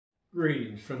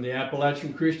Greetings from the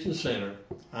Appalachian Christian Center.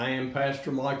 I am Pastor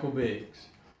Michael Biggs.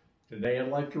 Today I'd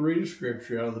like to read a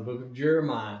scripture out of the book of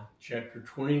Jeremiah, chapter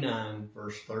 29,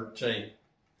 verse 13.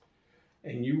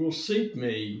 And you will seek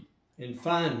me and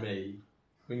find me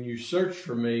when you search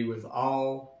for me with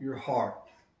all your heart.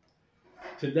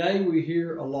 Today we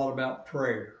hear a lot about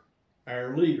prayer.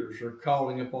 Our leaders are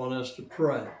calling upon us to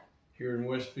pray. Here in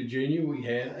West Virginia, we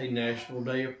had a National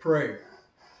Day of Prayer.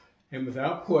 And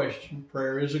without question,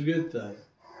 prayer is a good thing.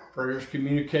 Prayer is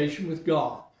communication with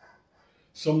God,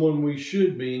 someone we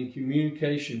should be in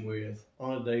communication with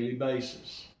on a daily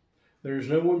basis. There is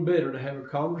no one better to have a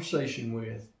conversation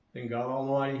with than God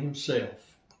Almighty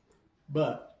Himself.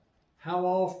 But how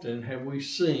often have we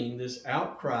seen this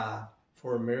outcry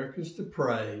for Americans to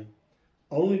pray,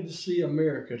 only to see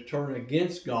America turn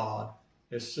against God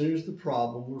as soon as the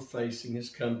problem we're facing has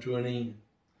come to an end?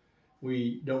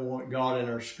 We don't want God in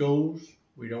our schools.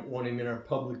 We don't want Him in our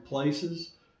public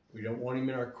places. We don't want Him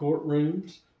in our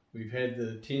courtrooms. We've had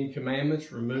the 10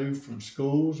 Commandments removed from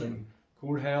schools and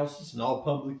courthouses and all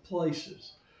public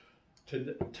places.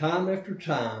 Time after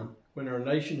time, when our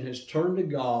nation has turned to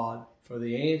God for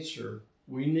the answer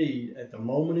we need at the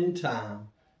moment in time,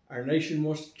 our nation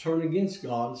wants to turn against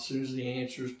God as soon as the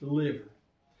answer is delivered.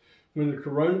 When the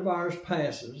coronavirus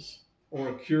passes, or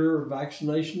a cure or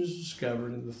vaccination is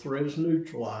discovered and the threat is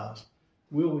neutralized,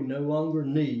 will we no longer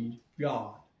need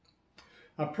God?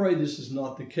 I pray this is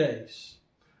not the case.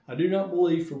 I do not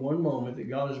believe for one moment that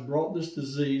God has brought this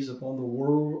disease upon the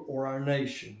world or our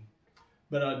nation,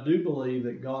 but I do believe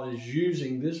that God is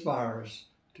using this virus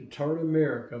to turn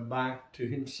America back to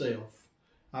Himself.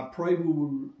 I pray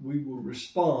we will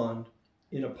respond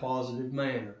in a positive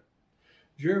manner.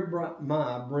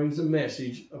 Jeremiah brings a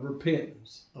message of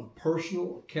repentance, of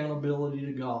personal accountability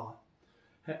to God,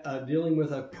 dealing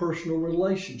with a personal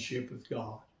relationship with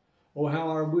God. Oh,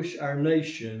 how I wish our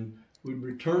nation would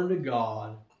return to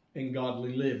God and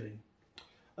godly living.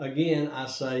 Again, I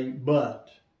say, but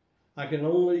I can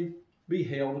only be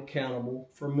held accountable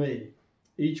for me.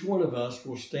 Each one of us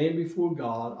will stand before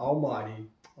God Almighty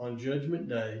on Judgment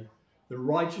Day, the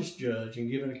righteous judge, and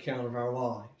give an account of our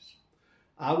lives.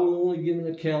 I will only give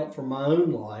an account for my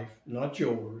own life, not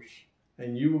yours,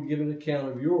 and you will give an account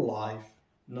of your life,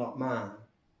 not mine.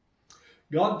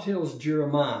 God tells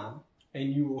Jeremiah,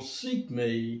 and you will seek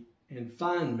me and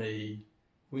find me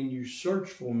when you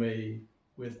search for me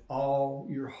with all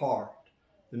your heart.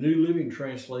 The New Living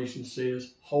Translation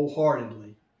says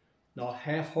wholeheartedly, not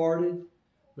half-hearted,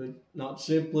 but not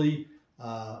simply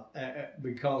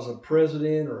because a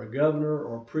president or a governor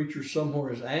or a preacher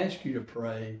somewhere has asked you to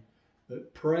pray,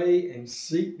 but pray and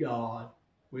seek God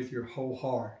with your whole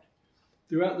heart.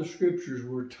 Throughout the scriptures,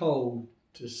 we're told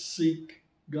to seek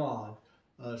God.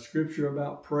 Scripture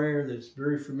about prayer that's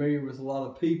very familiar with a lot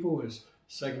of people is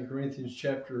 2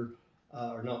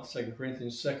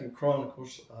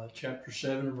 Chronicles chapter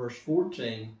 7, verse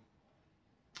 14,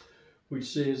 which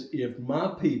says, if my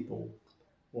people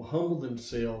will humble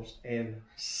themselves and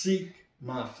seek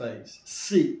my face.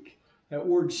 Seek. That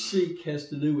word seek has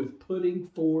to do with putting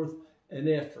forth an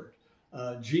effort.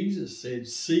 Jesus said,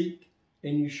 seek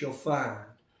and you shall find.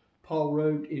 Paul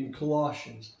wrote in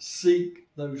Colossians, seek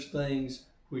those things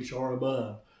which are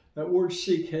above. That word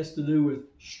seek has to do with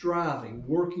striving,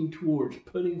 working towards,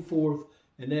 putting forth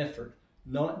an effort,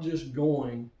 not just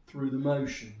going through the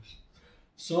motions.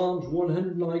 Psalms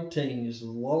 119 is the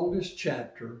longest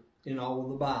chapter in all of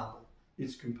the Bible.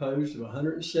 It's composed of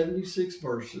 176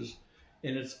 verses,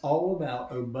 and it's all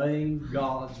about obeying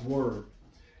God's word.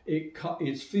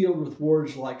 It's filled with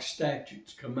words like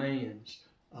statutes, commands,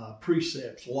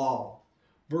 precepts, law.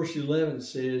 Verse 11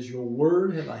 says, your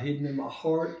word have I hidden in my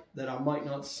heart that I might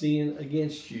not sin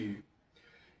against you.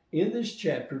 In this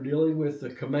chapter, dealing with the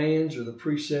commands or the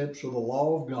precepts or the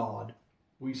law of God,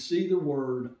 we see the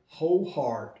word whole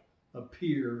heart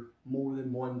appear more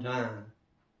than one time.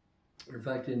 In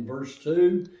fact, in verse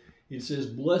 2, it says,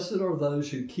 blessed are those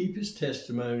who keep His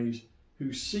testimonies,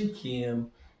 who seek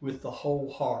Him with the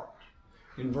whole heart.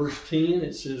 In verse 10,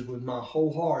 it says, with my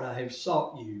whole heart I have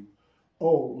sought you.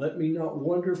 Oh, let me not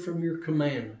wander from your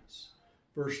commandments.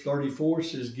 Verse 34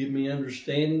 says, give me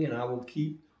understanding and I will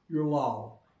keep your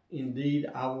law. Indeed,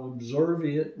 I will observe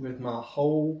it with my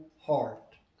whole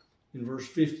heart. In verse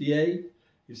 58,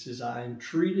 it says, I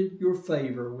entreated your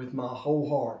favor with my whole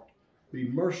heart.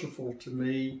 Be merciful to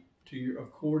me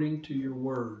according to your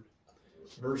word.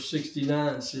 Verse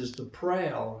 69 says, the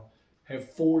proud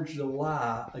have forged a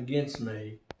lie against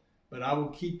me, but I will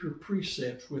keep your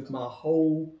precepts with my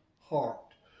whole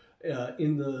heart.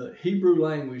 In the Hebrew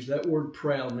language, that word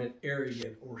proud meant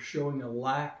arrogant or showing a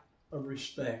lack of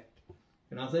respect.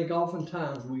 And I think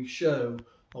oftentimes we show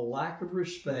a lack of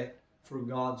respect for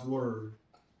God's Word.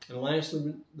 And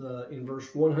lastly, in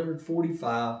verse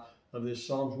 145 of this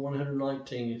Psalms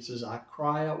 119, it says, I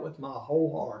cry out with my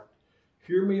whole heart,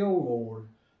 hear me, O Lord,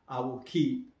 I will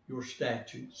keep your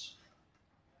statutes.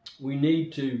 We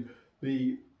need to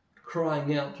be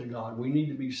crying out to God. We need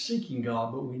to be seeking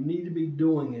God, but we need to be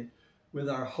doing it with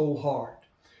our whole heart.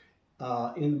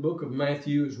 In the book of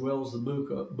Matthew, as well as the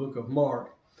book of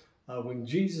Mark, when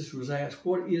Jesus was asked,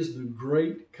 what is the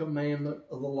great commandment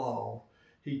of the law?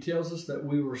 He tells us that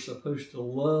we were supposed to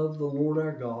love the Lord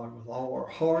our God with all our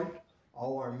heart,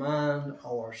 all our mind,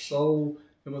 all our soul,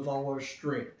 and with all our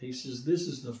strength. He says this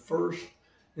is the first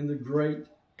and the great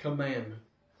commandment.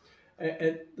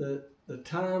 At the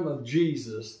time of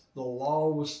Jesus, the law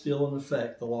was still in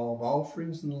effect, the law of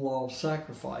offerings and the law of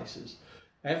sacrifices.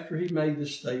 After he made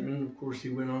this statement, of course, he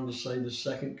went on to say the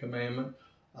second commandment,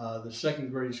 the second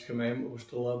greatest commandment was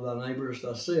to love thy neighbor as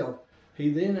thyself.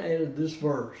 He then added this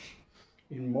verse.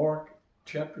 In Mark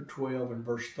chapter 12 and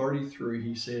verse 33,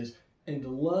 he says, and to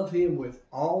love him with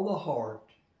all the heart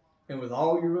and with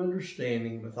all your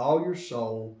understanding, with all your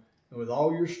soul and with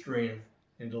all your strength,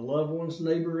 and to love one's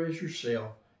neighbor as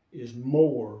yourself is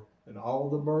more than all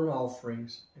the burnt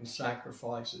offerings and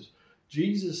sacrifices.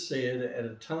 Jesus said at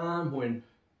a time when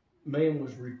man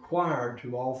was required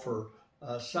to offer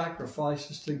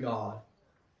sacrifices to God,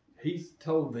 he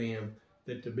told them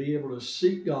that to be able to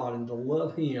seek God and to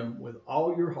love him with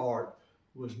all your heart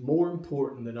was more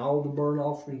important than all the burnt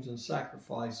offerings and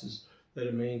sacrifices that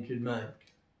a man could make.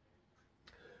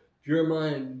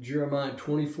 Jeremiah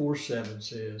 24:7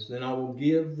 says, then I will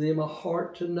give them a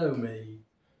heart to know me,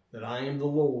 that I am the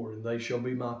Lord, and they shall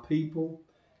be my people,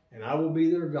 and I will be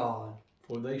their God,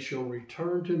 for they shall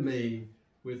return to me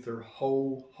with their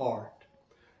whole heart.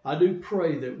 I do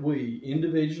pray that we,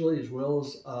 individually as well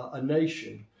as a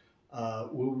nation,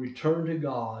 will return to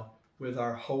God with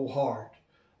our whole heart.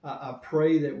 I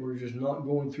pray that we're just not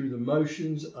going through the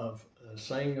motions of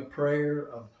saying a prayer,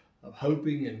 of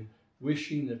hoping and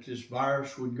wishing that this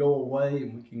virus would go away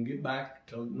and we can get back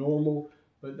to normal,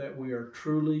 but that we are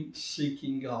truly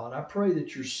seeking God. I pray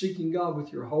that you're seeking God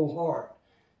with your whole heart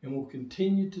and will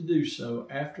continue to do so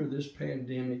after this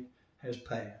pandemic has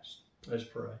passed. Let's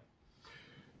pray.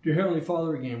 Dear Heavenly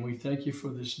Father, again, we thank you for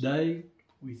this day.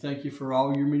 We thank you for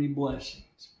all your many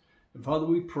blessings. And Father,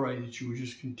 we pray that you will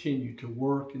just continue to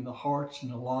work in the hearts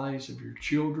and the lives of your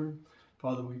children.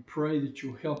 Father, we pray that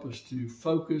you'll help us to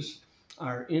focus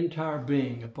our entire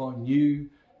being upon you,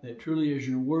 that truly, as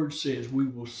your word says, we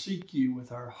will seek you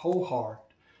with our whole heart.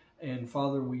 And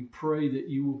Father, we pray that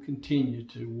you will continue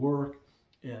to work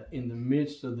in the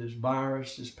midst of this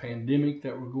virus, this pandemic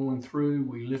that we're going through.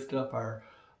 We lift up our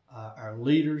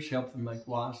leaders, help them make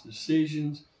wise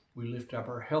decisions. We lift up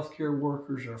our healthcare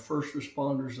workers, our first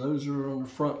responders, those who are on the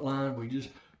front line. We just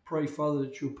pray, Father,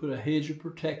 that you'll put a hedge of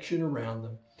protection around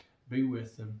them. Be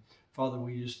with them. Father,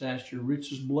 we just ask your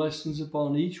richest blessings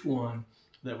upon each one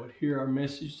that would hear our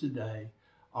message today.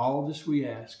 All this we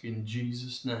ask in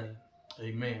Jesus' name.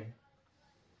 Amen.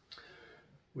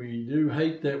 We do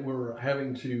hate that we're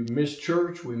having to miss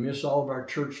church. We miss all of our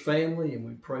church family, and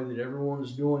we pray that everyone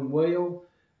is doing well.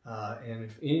 And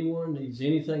if anyone needs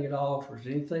anything at all, if there's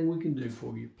anything we can do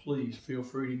for you, please feel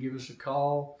free to give us a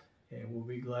call, and we'll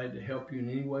be glad to help you in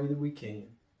any way that we can.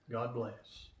 God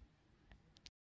bless.